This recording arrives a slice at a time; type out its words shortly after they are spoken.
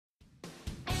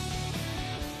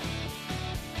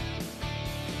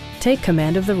Take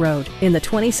command of the road in the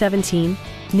 2017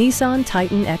 Nissan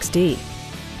Titan XD.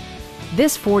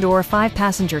 This four-door,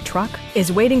 five-passenger truck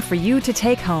is waiting for you to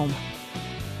take home.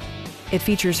 It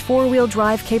features four-wheel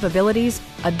drive capabilities,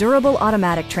 a durable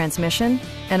automatic transmission,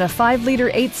 and a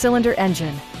 5-liter 8-cylinder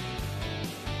engine.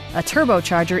 A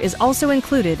turbocharger is also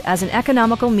included as an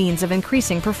economical means of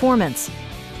increasing performance.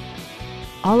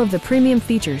 All of the premium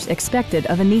features expected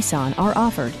of a Nissan are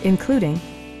offered, including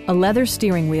a leather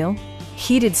steering wheel,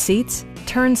 heated seats,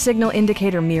 turn signal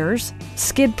indicator mirrors,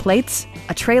 skid plates,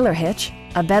 a trailer hitch,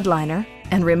 a bed liner,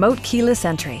 and remote keyless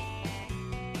entry.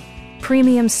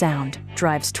 Premium sound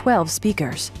drives 12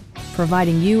 speakers,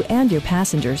 providing you and your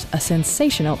passengers a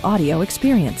sensational audio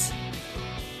experience.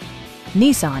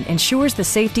 Nissan ensures the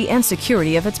safety and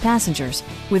security of its passengers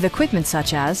with equipment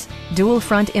such as dual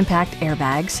front impact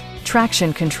airbags,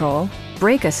 traction control,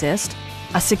 brake assist,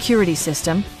 a security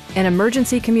system, an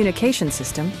emergency communication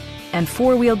system, and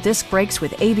four-wheel disc brakes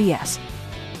with ABS.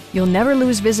 You'll never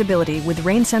lose visibility with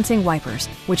rain-sensing wipers,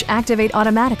 which activate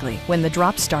automatically when the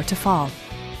drops start to fall.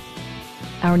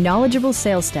 Our knowledgeable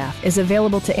sales staff is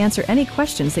available to answer any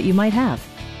questions that you might have.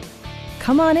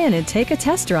 Come on in and take a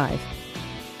test drive.